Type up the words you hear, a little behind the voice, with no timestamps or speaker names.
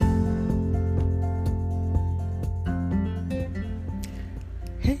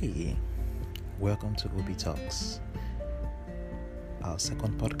Welcome to Obi Talks, our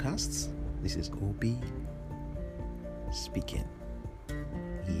second podcast. This is Obi speaking.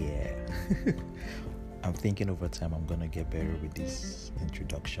 Yeah. I'm thinking over time I'm gonna get better with these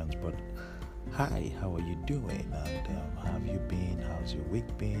introductions, but hi, how are you doing? And how have you been? How's your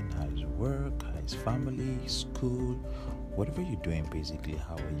week been? How's work? How's family? School? Whatever you're doing, basically,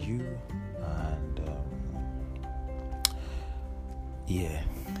 how are you? And yeah,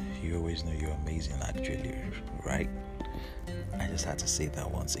 you always know you're amazing, actually, right? I just had to say that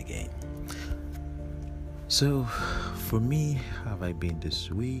once again. So, for me, how have I been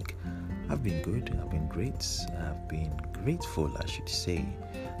this week? I've been good. I've been great. I've been grateful, I should say.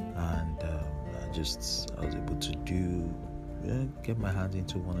 And I was able to get my hands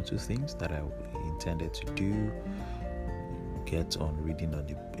into one or two things that I intended to do. Get on reading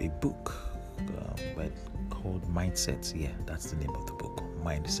a book called Mindset. Yeah, that's the name of the book,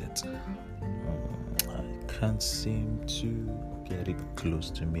 Mindset. I can't seem to get it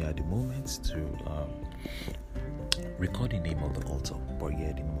close to me at the moment to record the name of the author, but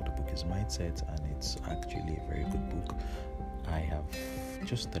yeah, the name of the book is Mindset, and it's actually a very good book. I have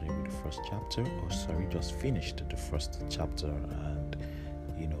just started with the first chapter, just finished the first chapter, and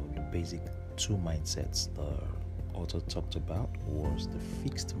the basic two mindsets the author talked about was the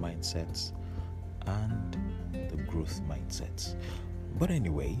fixed mindsets and the growth mindsets. But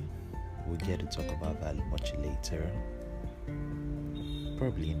anyway, we'll get to talk about that much later,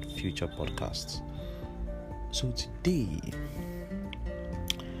 probably in future podcasts. So today,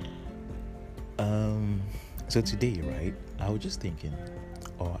 right, I was just thinking,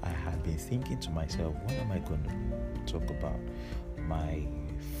 or I had been thinking to myself, what am I going to talk about? My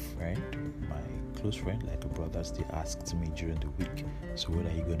close friend, like a brother, still asked me during the week, so what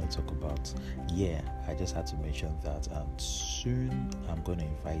are you going to talk about? Yeah, I just had to mention that, and soon I'm going to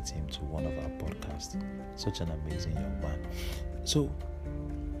invite him to one of our podcasts. Such an amazing young man. So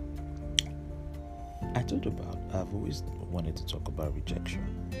I've always wanted to talk about rejection,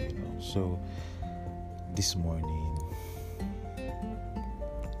 so this morning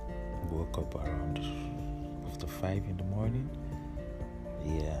woke up around after 5 in the morning.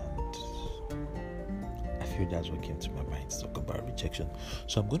 Yeah, and I feel that's what came to my mind to talk about rejection.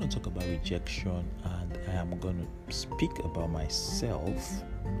 So I'm going to talk about rejection, and I am going to speak about myself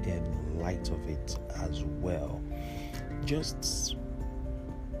in light of it as well. Just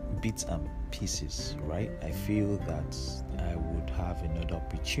bits and pieces, right? I feel that I would have another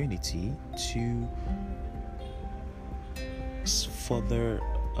opportunity to further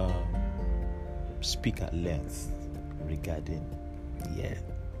speak at length regarding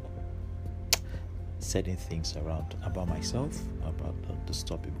certain things about myself, about this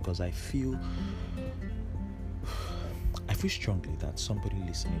topic, because I feel strongly that somebody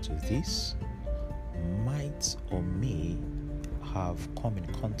listening to this might or may have come in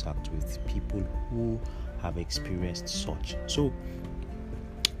contact with people who have experienced such. So,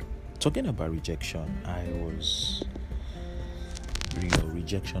 talking about rejection,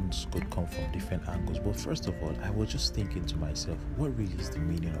 rejections could come from different angles. But first of all, I was just thinking to myself, what really is the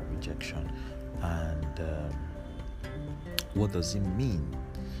meaning of rejection? And what does it mean,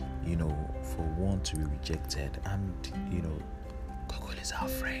 for one to be rejected? And, Google is our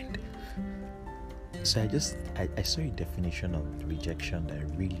friend. So I saw a definition of rejection that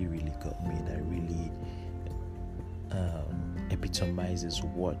really, really got me, that really epitomizes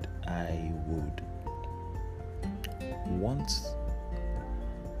what I would want,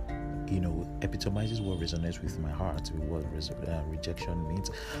 epitomizes what resonates with my heart, with what rejection means.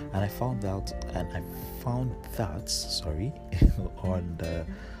 And I found that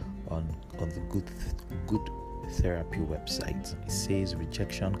on the Good Therapy website. It says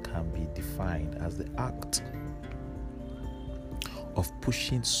rejection can be defined as the act of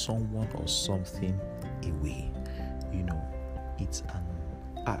pushing someone or something away. It's an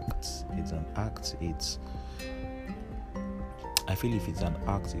act. I feel if it's an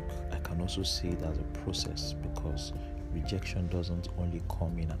act, I can also say it as a process, because rejection doesn't only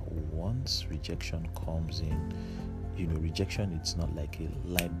come in at once. Rejection comes in, rejection, it's not like a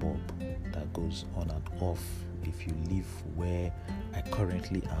light bulb that goes on and off. If you live where I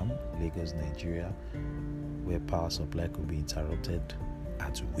currently am, Lagos, Nigeria, where power supply could be interrupted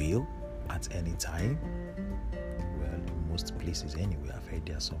at will, at any time, well, in most places anyway, I've heard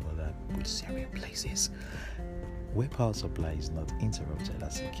there are some other good serious places where power supply is not interrupted,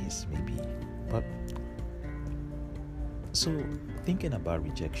 as the case may be. But so thinking about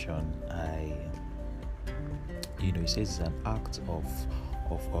rejection, it says it's an act of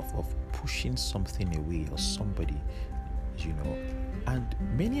pushing something away or somebody, And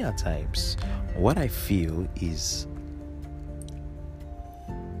many a times, what I feel is,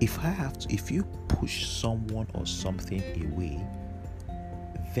 if you push someone or something away,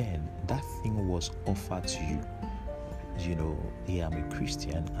 then that thing was offered to you. Yeah, I'm a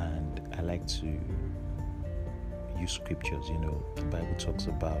Christian and I like to use scriptures. The Bible talks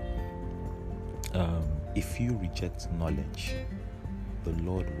about if you reject knowledge, the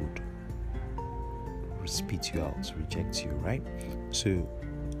Lord would spit you out, reject you, right? So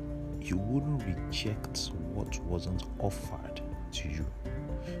you wouldn't reject what wasn't offered to you.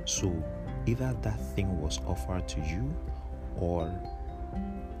 So either that thing was offered to you, or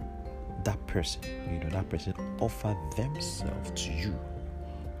that person offered themselves to you,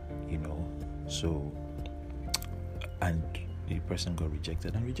 so, and the person got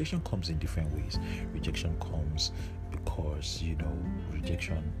rejected. And rejection comes in different ways. Rejection comes because,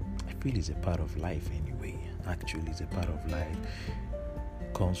 rejection, I feel, is a part of life anyway. Actually, it's a part of life.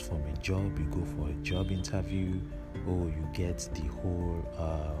 Comes from a job. You go for a job interview. You get the whole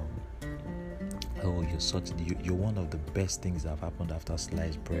you're one of the best things that have happened after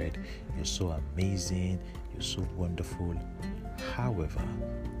sliced bread. You're so amazing, you're so wonderful. However,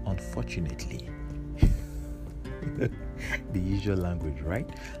 unfortunately, the usual language, right?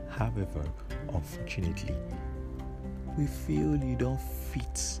 However, unfortunately, we feel you don't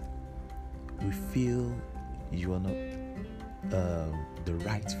fit. We feel you are not the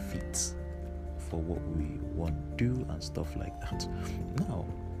right fit for what we want to do and stuff like that. Now,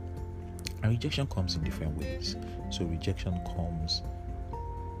 rejection comes in different ways. So rejection comes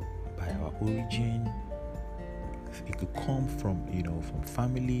by our origin. It could come from from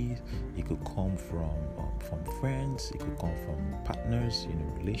families. It could come from friends. It could come from partners,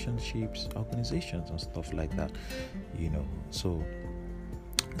 relationships, organizations, and stuff like that. So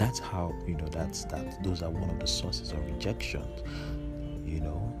that's how those are one of the sources of rejection.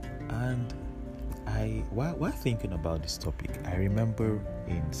 And while thinking about this topic, I remember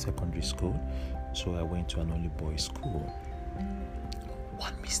in secondary school, so I went to an only boys school.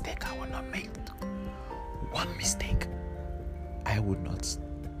 One mistake I will not make. One mistake I would not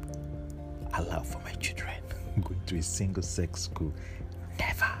allow for my children. Going to a single sex school.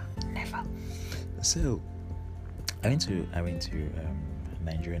 Never. So I went to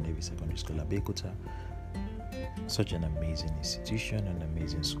Nigerian Navy Secondary School, Abeokuta. Such an amazing institution, an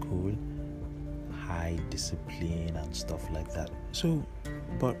amazing school. High discipline and stuff like that. So,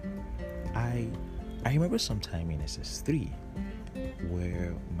 but I remember sometime in SS3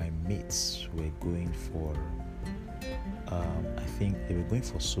 where my mates were going for I think they were going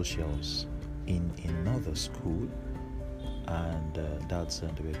for socials in another school, and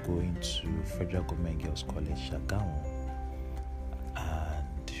they were going to Federal Government Girls College, Shagamu.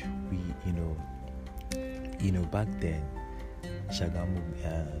 And we back then, Shagamu,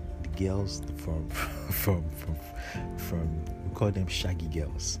 the girls from we call them shaggy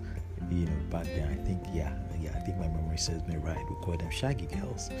girls. Back then, I think my memory serves me right. We call them shaggy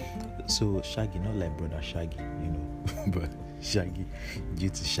girls. So shaggy, not like brother Shaggy, but shaggy due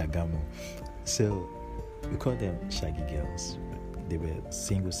to Shagamu. So we call them shaggy girls. They were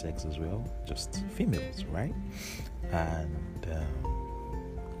single sex as well, just females, right? And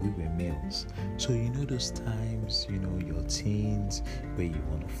we were males. So those times, your teens where you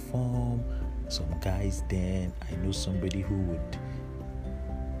want to form. Some guys then, I know somebody who would,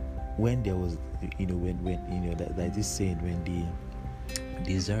 when there was, that this saying, when the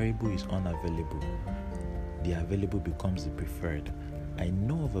desirable is unavailable, the available becomes the preferred. I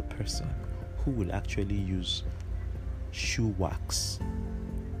know of a person who will actually use shoe wax,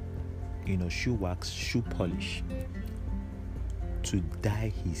 shoe polish, to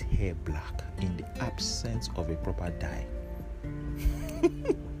dye his hair black in the absence of a proper dye.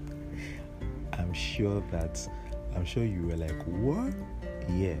 I'm sure you were like, what?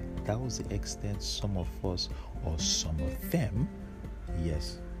 Yeah, that was the extent some of us, or some of them,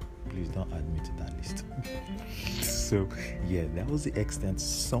 yes, please don't add me to that list. So yeah, that was the extent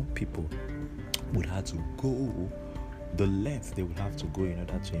some people would have to go, the length they would have to go in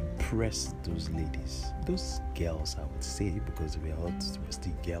order to impress those ladies, those girls, I would say, because we were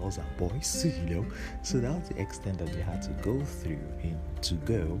still girls and boys, So that was the extent that they had to go through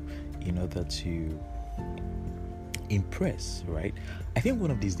in order to impress, right? I think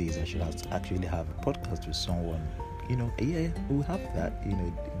one of these days I should actually have a podcast with someone. We'll have that.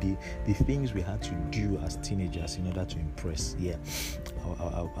 The things we had to do as teenagers in order to impress. Yeah,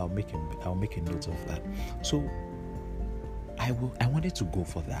 I'll make a note of that. So I wanted to go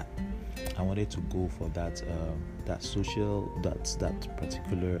for that. I wanted to go for that that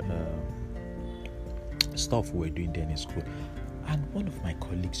particular stuff we were doing then in school. And one of my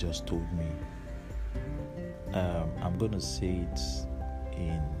colleagues just told me, I'm going to say it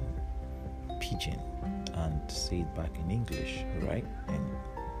in Pidgin and say it back in English, right? And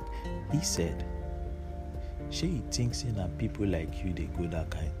he said, she thinks that people like you, they go that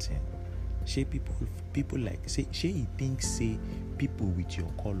kind of thing. She people like, say, she thinks, say, people with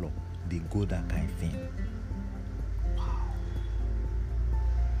your color, they go that kind of thing.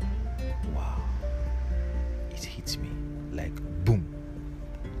 Wow. It hit me like boom.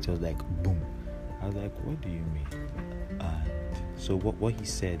 It was like boom. I was like, what do you mean? And so what he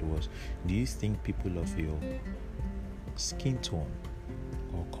said was, do you think people of your skin tone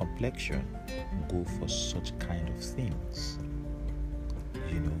or complexion go for such kind of things?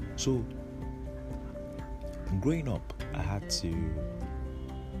 So growing up, I had to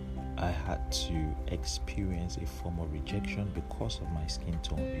experience a form of rejection because of my skin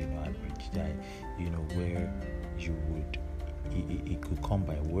tone. Where you would, it could come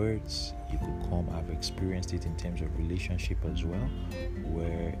by words, it could come, I've experienced it in terms of relationship as well,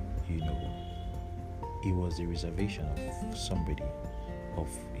 where it was the reservation of somebody, of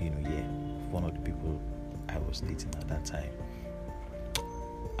one of the people I was dating at that time.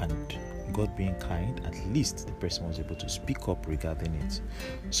 And God being kind, at least the person was able to speak up regarding it.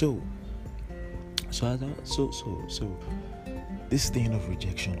 So this thing of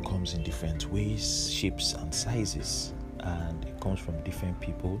rejection comes in different ways, shapes and sizes, and it comes from different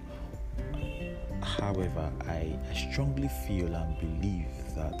people. However, I strongly feel and believe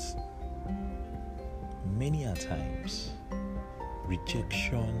that many a times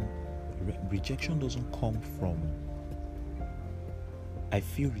rejection doesn't come from, I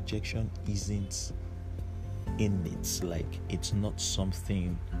feel rejection isn't innate, like it's not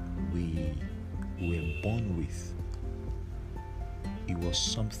something we were born with. It was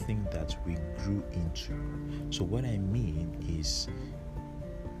something that we grew into. So what I mean is,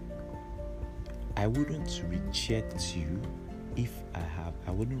 I wouldn't reject you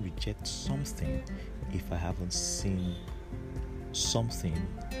I wouldn't reject something if I haven't seen something,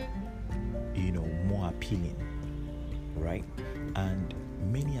 more appealing, right? And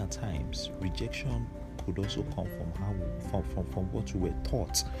many a times rejection could also come from what we were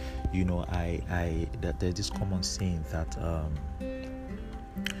taught. That there's this common saying that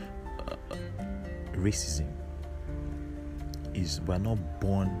racism is, we're not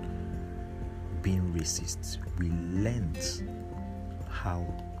born being racist. We learned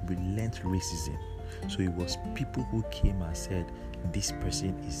racism. So it was people who came and said, this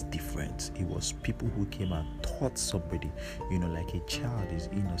person is different. It was people who came and taught somebody, like a child is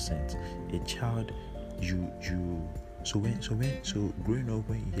innocent. A child, so growing up,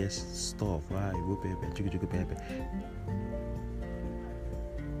 when you hear stuff,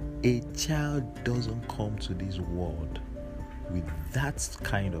 a child doesn't come to this world with that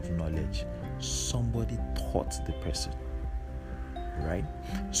kind of knowledge. Somebody taught the person, right?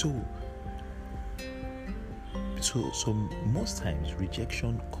 So most times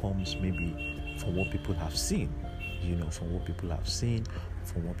rejection comes maybe from what people have seen, from what people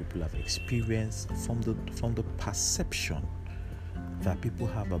have experienced, from the perception that people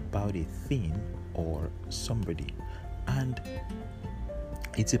have about a thing or somebody. And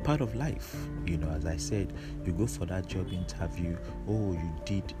it's a part of life, as I said, you go for that job interview, you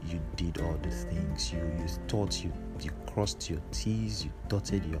did all the things, you thought you crossed your T's, you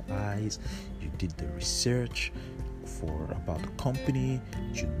dotted your I's, you did the research about the company,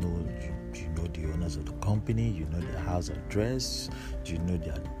 you know the owners of the company, you know their house address, you know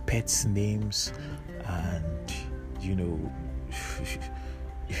their pets' names, and you know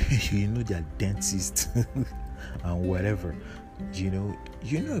their dentist and whatever. You know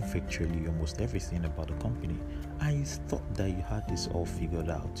virtually almost everything about the company, and you thought that you had this all figured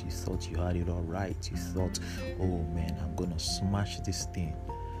out. You thought you had it all right. You thought, oh man, I'm gonna smash this thing.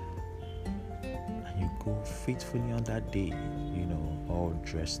 And you go faithfully on that day, all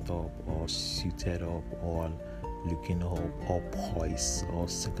dressed up, all suited up, all looking up, all poised, all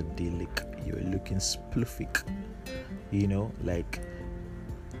psychedelic. You're looking spluffic. Like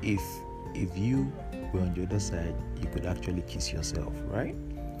if you were on the other side, you could actually kiss yourself, right?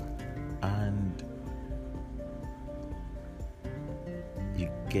 And you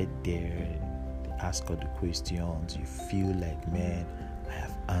get there, ask all the questions, you feel like, man, I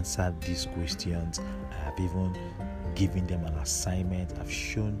have answered these questions, I have even given them an assignment, I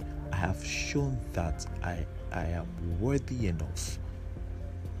have shown that I am worthy enough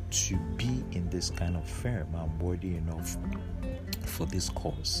to be in this kind of firm. I'm worthy enough for this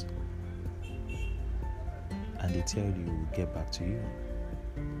cause. And they tell you, we'll get back to you.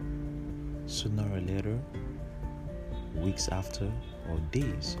 Sooner or later, weeks after, or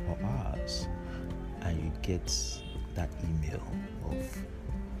days, or hours, and you get that email of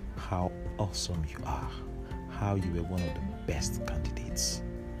how awesome you are, how you were one of the best candidates.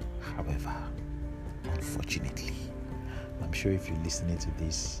 However, unfortunately, I'm sure if you're listening to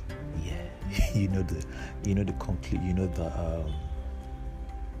this, you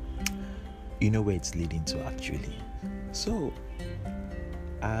know where it's leading to actually. So,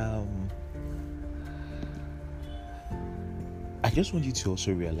 I just want you to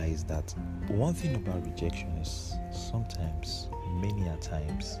also realize that one thing about rejection is sometimes, many a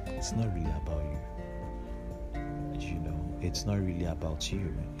times, it's not really about you. It's not really about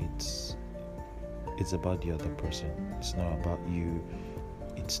you. It's about the other person. It's not about you.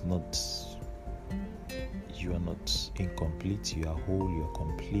 It's not. You are not incomplete. You are whole. You are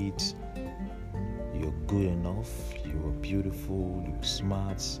complete. You're good enough. You are beautiful. You're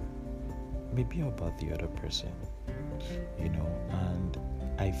smart. Maybe about the other person. And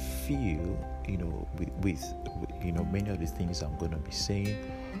I feel, with many of the things I'm going to be saying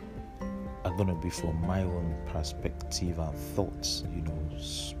are going to be from my own perspective and thoughts,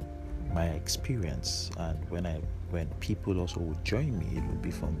 my experience, and when people also will join me, it will be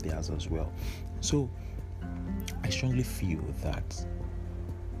from theirs as well. So I strongly feel that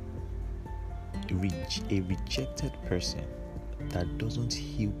a rejected person that doesn't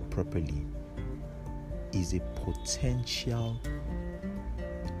heal properly is a potential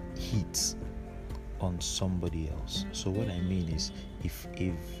hit on somebody else. So what I mean is, if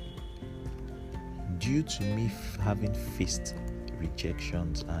due to me having faced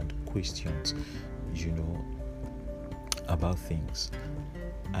rejections and questions, about things,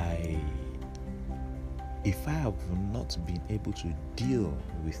 if I have not been able to deal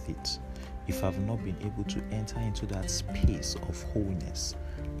with it, if I've not been able to enter into that space of wholeness,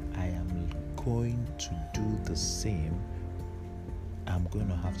 I am going to do the same. I'm going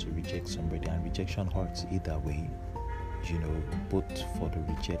to have to reject somebody, and rejection hurts either way, both for the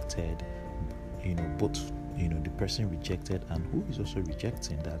rejected, both the person rejected and who is also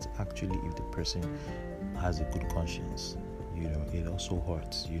rejecting. That actually, if the person has a good conscience, it also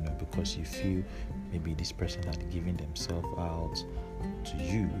hurts, because you feel maybe this person had given themselves out to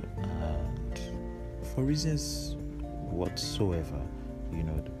you, and for reasons whatsoever,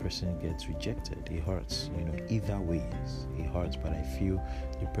 the person gets rejected. It hurts, either ways it hurts, but I feel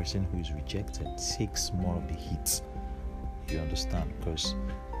the person who is rejected takes more of the hit. You understand? Because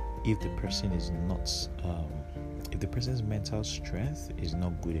if the person is not, if the person's mental strength is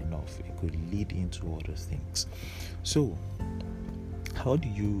not good enough, it could lead into other things. So, how do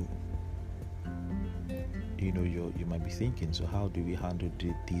you might be thinking, so how do we handle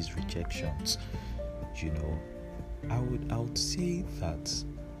these rejections? I would say that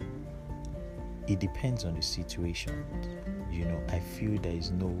it depends on the situation. I feel there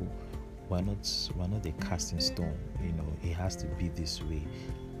is we're not a casting stone. It has to be this way.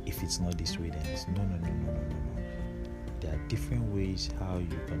 If it's not this way, then it's no. There are different ways how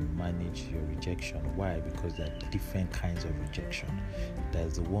you can manage your rejection. Why? Because there are different kinds of rejection.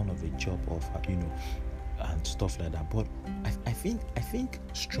 There's the one of a job offer, and stuff like that. But I think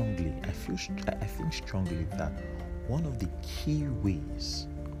strongly that one of the key ways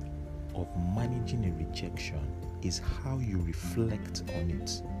of managing a rejection is how you reflect on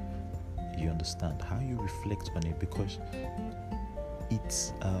it. You understand? How you reflect on it, because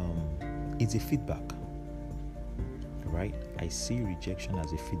it's a feedback, right? I see rejection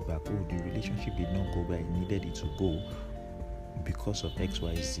as a feedback. Oh, the relationship did not go where I needed it to go because of X,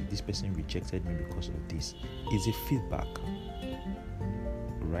 Y, Z. This person rejected me because of this. It's a feedback,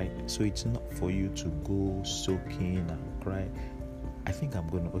 right? So it's not for you to go soaking and cry. I think I'm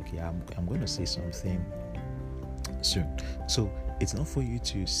going to say something soon. So it's not for you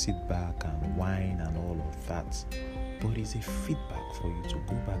to sit back and whine and all of that, but it's a feedback for you to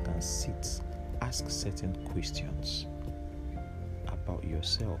go back and ask certain questions about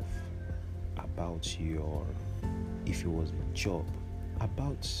yourself, about if it was a job,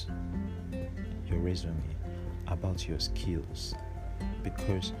 about your resume, about your skills.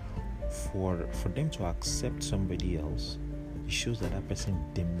 Because for them to accept somebody else, it shows that person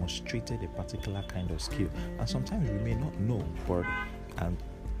demonstrated a particular kind of skill. And sometimes we may not know, and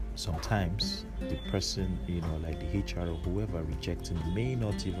sometimes the person, like the HR or whoever rejecting, may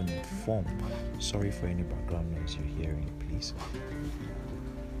not even inform. Sorry for any background noise you're hearing, please.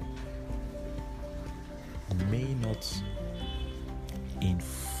 May not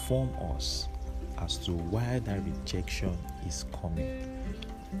inform us as to why that rejection is coming.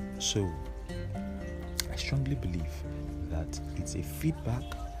 So I strongly believe that it's a feedback,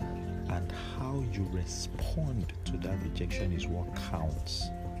 and how you respond to that rejection is what counts.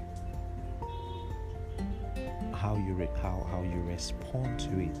 How you respond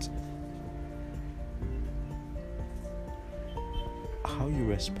to it. How you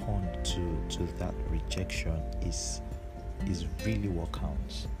respond to that rejection is really what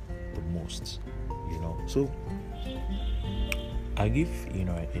counts the most, So I give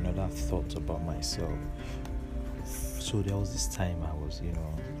another thought about myself. So there was this time I was in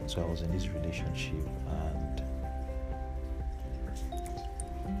this relationship, and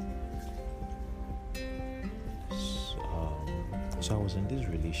so I was in this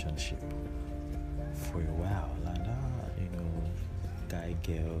relationship for a while, and guy,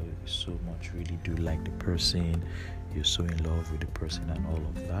 girl, so much really do like the person, you're so in love with the person and all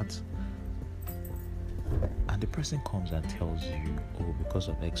of that, and the person comes and tells you, oh, because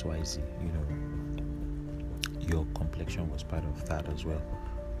of XYZ, your complexion was part of that as well.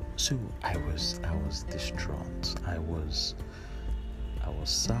 So I was distraught. I was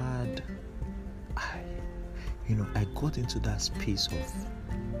sad. I got into that space of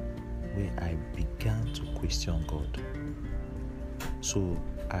where I began to question God. So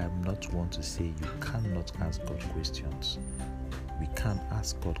I am not one to say you cannot ask God questions. We can't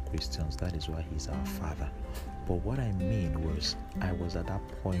ask God questions. That is why He's our Father. But what I mean was, I was at that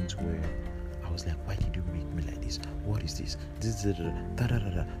point where I was like, why did you make me like this? What is this?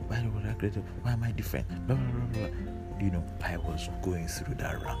 Why am I different? Blah, blah, blah, blah. I was going through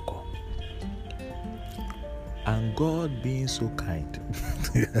that rancor. And God being so kind,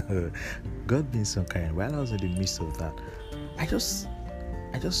 while I was in the midst of that, I just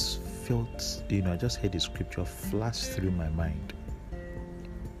felt, I just heard the scripture flash through my mind.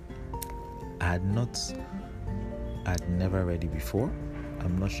 I'd never read it before.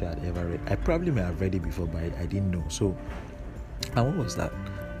 I'm not sure I'd ever read. I probably may have read it before, but I didn't know. So, and what was that?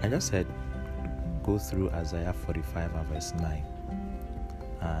 I just said, go through Isaiah 45 and verse 9.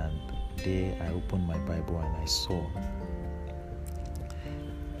 And there I opened my Bible and I saw.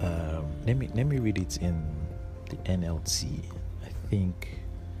 Let me read it in the NLT. I think.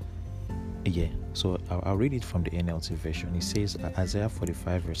 Yeah. So I'll read it from the NLT version. It says, Isaiah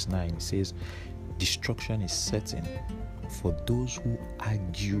 45 verse 9. It says, destruction is certain for those who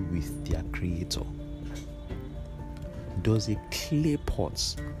argue with their creator. Does a clay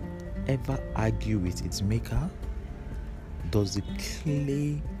pot ever argue with its maker? Does the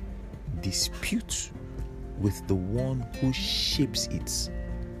clay dispute with the one who shapes it?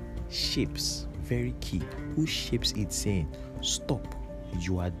 Shapes, very key. Who shapes it, saying, stop,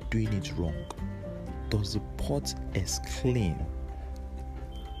 you are doing it wrong? Does the pot exclaim,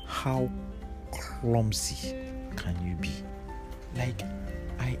 how clumsy can you be? Like,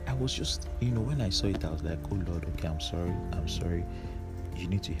 I was just, when I saw it, I was like, oh Lord, okay, I'm sorry. You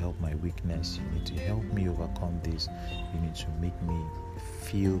need to help my weakness. You need to help me overcome this. You need to make me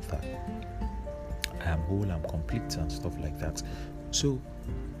feel that I am whole, I'm complete, and stuff like that. So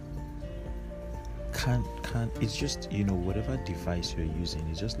can it's just, whatever device you're using,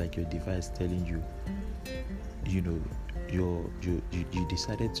 it's just like your device telling you, you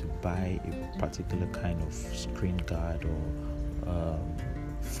decided to buy a particular kind of screen guard or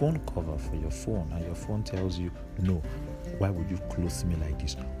phone cover for your phone, and your phone tells you, no, why would you clothe me like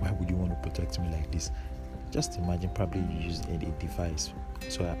this? Why would you want to protect me like this? Just imagine, probably you use a device.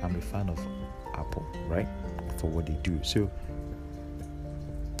 So I'm a fan of Apple, right, for what they do. So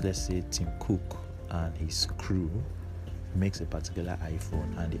let's say Tim Cook and his crew makes a particular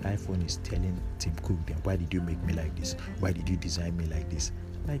iPhone, and the iPhone is telling Tim Cook, then, why did you make me like this? Why did you design me like this?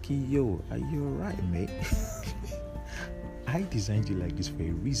 Like, yo, are you alright, mate? I designed you like this for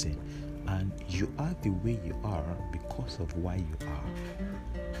a reason, and you are the way you are because of why you are.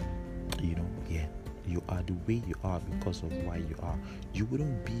 You are the way you are because of why you are. You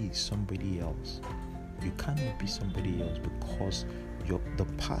wouldn't be somebody else. You cannot be somebody else, because the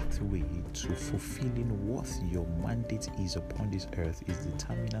pathway to fulfilling what your mandate is upon this earth is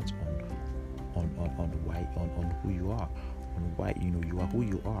determinant on who you are, on why you are who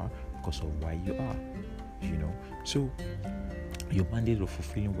you are because of why you are. So your mandate of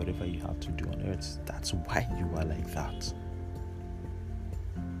fulfilling whatever you have to do on earth, that's why you are like that.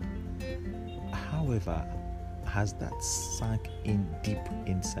 However, has that sunk in deep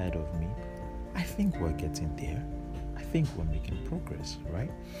inside of me? I think we're getting there. I think we're making progress,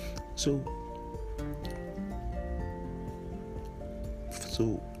 right? So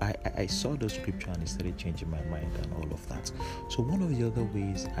I saw the scripture and it started changing my mind and all of that. So one of the other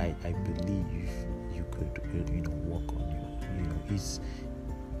ways I believe you could work on is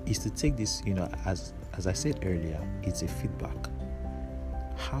to take this, as I said earlier, it's a feedback.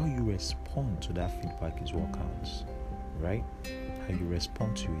 how you respond to that feedback is what counts, right? How you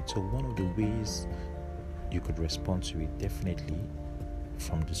respond to it. So one of the ways you could respond to it, definitely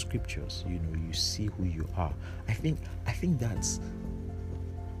from the scriptures, you see who you are. I think that's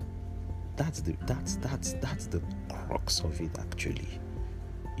the crux of it, actually.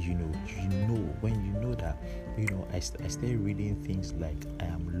 When you know that, I started reading things like I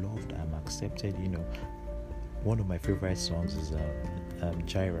am loved, I am accepted. One of my favorite songs is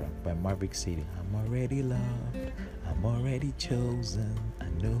Gyra by Maverick City. I'm already loved, I'm already chosen, I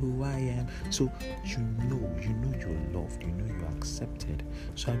know who I am. So you know you're loved, you're accepted.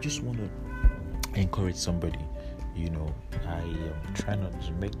 So I just want to encourage somebody. I try not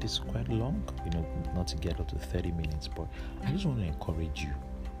to make this quite long, not to get up to 30 minutes, but I just want to encourage you.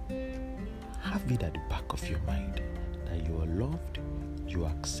 Have it at the back of your mind that you are loved, you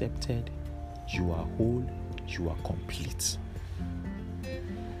are accepted, you are whole, you are complete.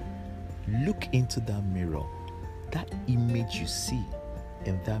 Look into that mirror. That image you see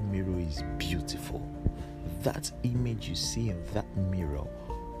in that mirror is beautiful. That image you see in that mirror,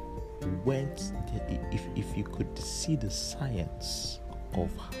 if you could see the science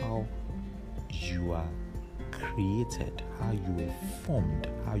of how you are created, how you were formed,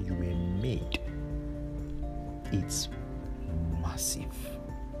 how you were made, it's massive.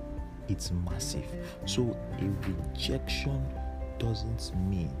 It's massive. So a rejection doesn't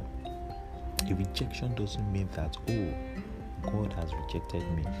mean that, oh, God has rejected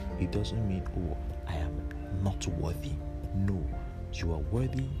me. It doesn't mean, oh, I am not worthy. No, you are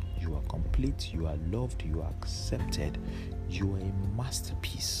worthy, you are complete, you are loved, you are accepted, you are a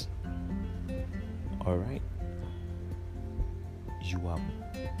masterpiece. All right? You are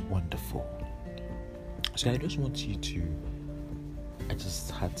wonderful. So I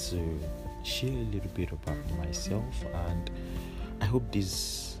just had to share a little bit about myself, and I hope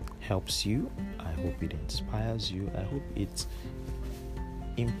this helps you. I hope it inspires you. I hope it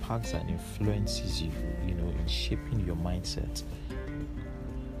impacts and influences you, in shaping your mindset.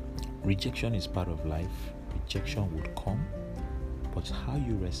 Rejection is part of life. Rejection would come, but how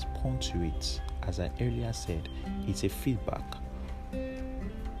you respond to it, as I earlier said, it's a feedback.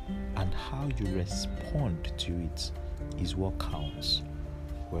 And how you respond to it is what counts.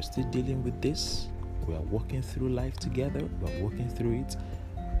 We're still dealing with this. We are walking through life together. We're walking through it.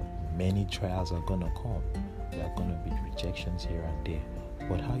 Many trials are going to come. There are going to be rejections here and there.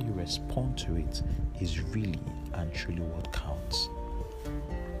 But how you respond to it is really and truly what counts.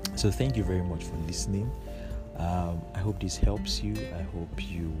 So thank you very much for listening. I hope this helps you. I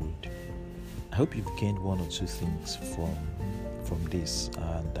hope you've gained one or two things from this,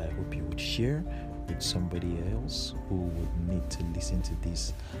 and I hope you would share with somebody else who would need to listen to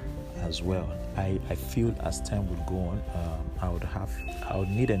this as well. I feel as time would go on, I would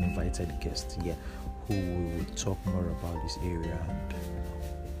need an invited guest who will talk more about this area and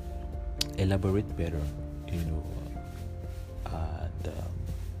elaborate better, and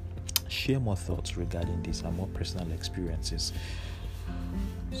share more thoughts regarding this and more personal experiences.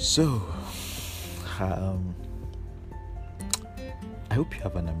 So I hope you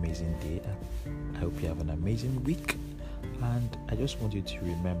have an amazing day. I hope you have an amazing week. And I just want you to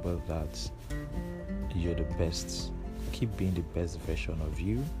remember that you're the best. Keep being the best version of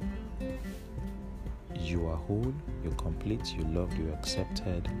you. You are whole, you're complete, you're loved, you're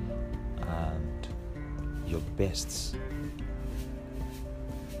accepted, and your best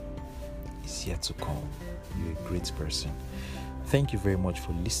is yet to come. You're a great person. Thank you very much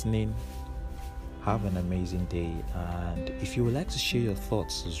for listening. Have an amazing day, and if you would like to share your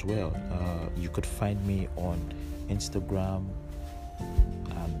thoughts as well, you could find me on Instagram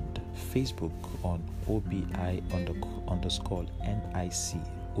and Facebook on OBI_NIC,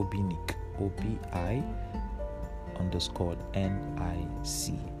 Obinik, OBI_NIC.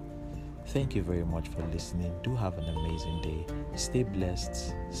 Thank you very much for listening. Do have an amazing day. Stay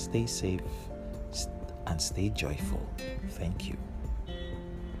blessed, stay safe, and stay joyful. Thank you.